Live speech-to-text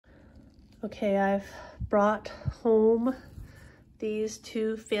Okay, I've brought home these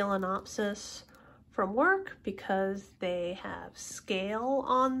two Phalaenopsis from work because they have scale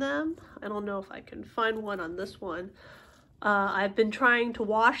on them. I don't know if I can find one on this one. I've been trying to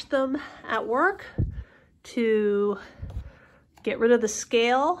wash them at work to get rid of the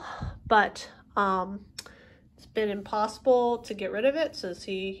scale, but it's been impossible to get rid of it. So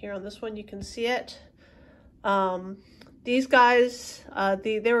see here on this one, you can see it. These guys,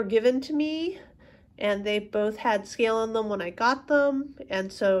 they were given to me and they both had scale on them when I got them.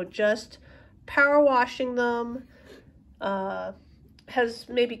 And so just power washing them has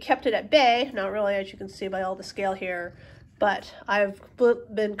maybe kept it at bay. Not really, as you can see by all the scale here, but I've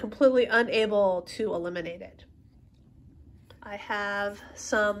been completely unable to eliminate it. I have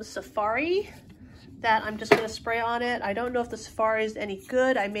some Safari that I'm just going to spray on it. I don't know if the Safari is any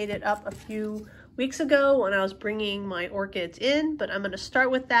good. I made it up a few weeks ago when I was bringing my orchids in, but I'm going to start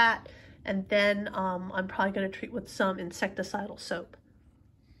with that, and then I'm probably going to treat with some insecticidal soap.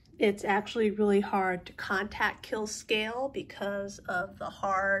 It's actually really hard to contact kill scale because of the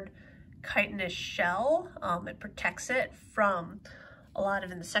hard chitinous shell. It protects it from a lot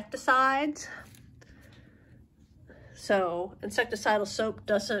of insecticides. So insecticidal soap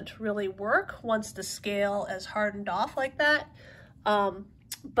doesn't really work once the scale is hardened off like that.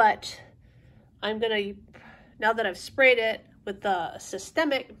 But I'm gonna, now that I've sprayed it with the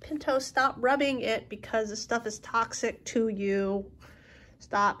systemic, Pinto, stop rubbing it because the stuff is toxic to you.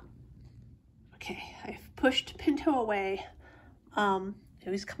 Stop. Okay, I've pushed Pinto away.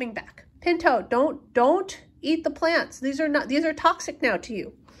 He's coming back. Pinto, don't eat the plants. These are toxic now to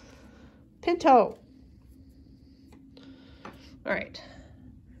you. Pinto. All right.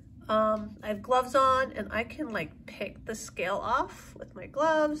 I have gloves on and I can like pick the scale off with my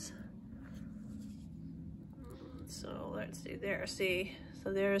gloves. So let's see there, see,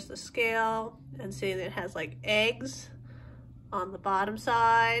 so there's the scale, and see that it has like eggs on the bottom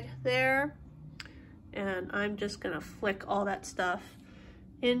side there. And I'm just gonna flick all that stuff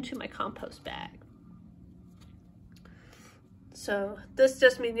into my compost bag. So this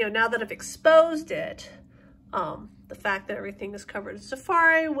just means, you know, now that I've exposed it, the fact that everything is covered in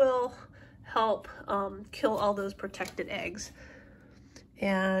Safari will help kill all those protected eggs.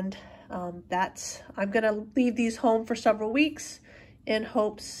 And I'm gonna leave these home for several weeks in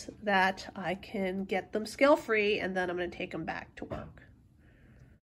hopes that I can get them scale free, and then I'm gonna take them back to work.